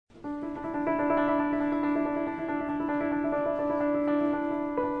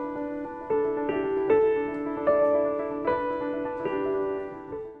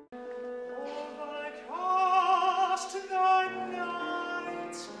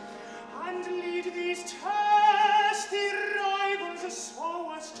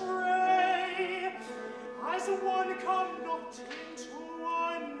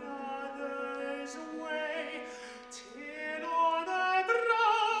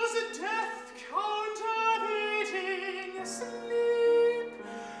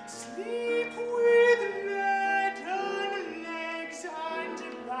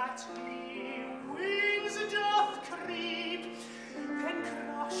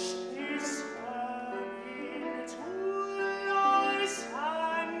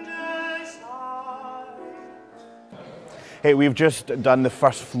Hey, we've just done the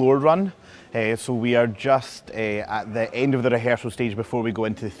first floor run, so we are just at the end of the rehearsal stage before we go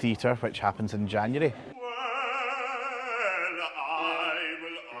into the theatre, which happens in January.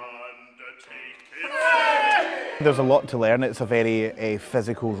 There's a lot to learn. It's a very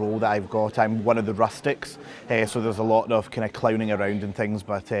physical role that I've got. I'm one of the rustics, so there's a lot of kind of clowning around and things,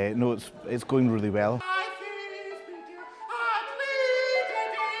 but no, it's going really well.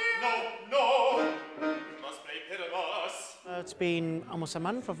 It's been almost a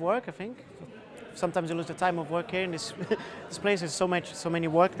month of work, I think. Sometimes you lose the time of work here in this, this place. There's so many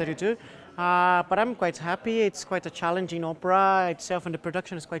work that you do. But I'm quite happy. It's quite a challenging opera itself, and the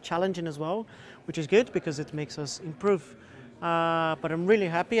production is quite challenging as well, which is good because it makes us improve. But I'm really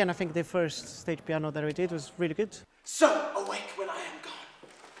happy, and I think the first stage piano that we did was really good. So awake when I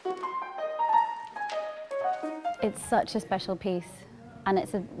am gone. It's such a special piece, and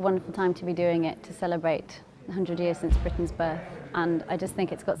it's a wonderful time to be doing it, to celebrate 100 years since Britain's birth, and I just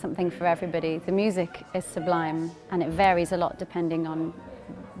think it's got something for everybody. The music is sublime, and it varies a lot depending on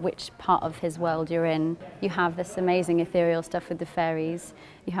which part of his world you're in. You have this amazing ethereal stuff with the fairies,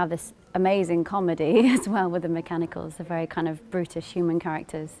 you have this amazing comedy as well with the mechanicals, the very kind of brutish human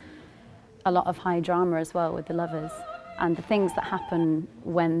characters. A lot of high drama as well with the lovers, and the things that happen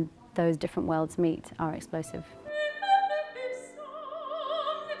when those different worlds meet are explosive.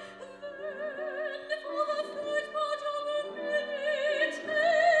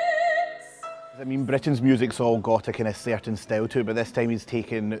 I mean, Britain's music's all got a kind of certain style to it, but this time he's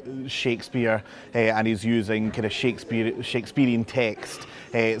taken Shakespeare and he's using kind of Shakespearean text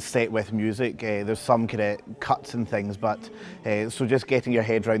set with music. There's some kind of cuts and things, but so just getting your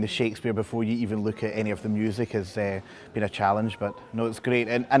head around the Shakespeare before you even look at any of the music has been a challenge, but no, it's great.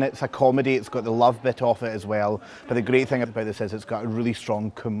 And it's a comedy, it's got the love bit off it as well, but the great thing about this is it's got a really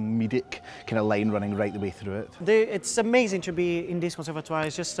strong comedic kind of line running right the way through it. It's amazing to be in this conservatoire.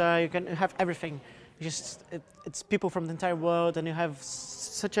 It's just, you can have everything. It's people from the entire world, and you have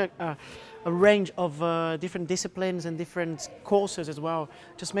such a range of different disciplines and different courses as well.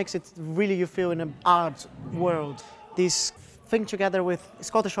 Just makes it really, you feel in an art world. This thing together with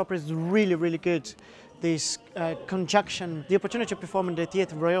Scottish opera is really, really good. This conjunction, the opportunity to perform in the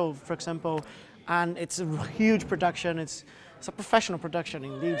Theatre Royal, for example, and it's a huge production. It's a professional production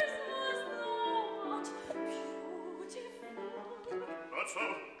indeed.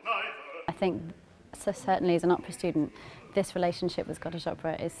 I think, so certainly as an opera student, this relationship with Scottish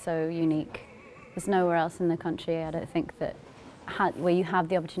opera is so unique. There's nowhere else in the country, I don't think, that where you have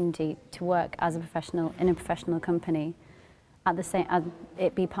the opportunity to work as a professional in a professional company, at the same as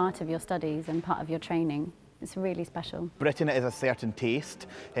it be part of your studies and part of your training. It's really special. Britain is a certain taste.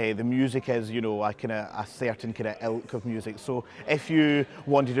 The music is, you know, a certain kind of ilk of music. So if you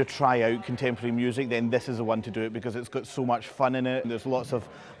wanted to try out contemporary music, then this is the one to do it because it's got so much fun in it. There's lots of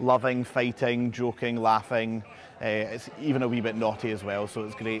loving, fighting, joking, laughing. It's even a wee bit naughty as well, so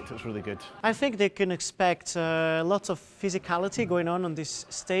it's great. It's really good. I think they can expect lots of physicality going on this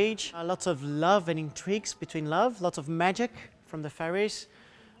stage, lots of love and intrigues between love, lots of magic from the fairies,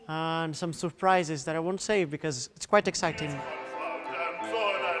 and some surprises that I won't say because it's quite exciting.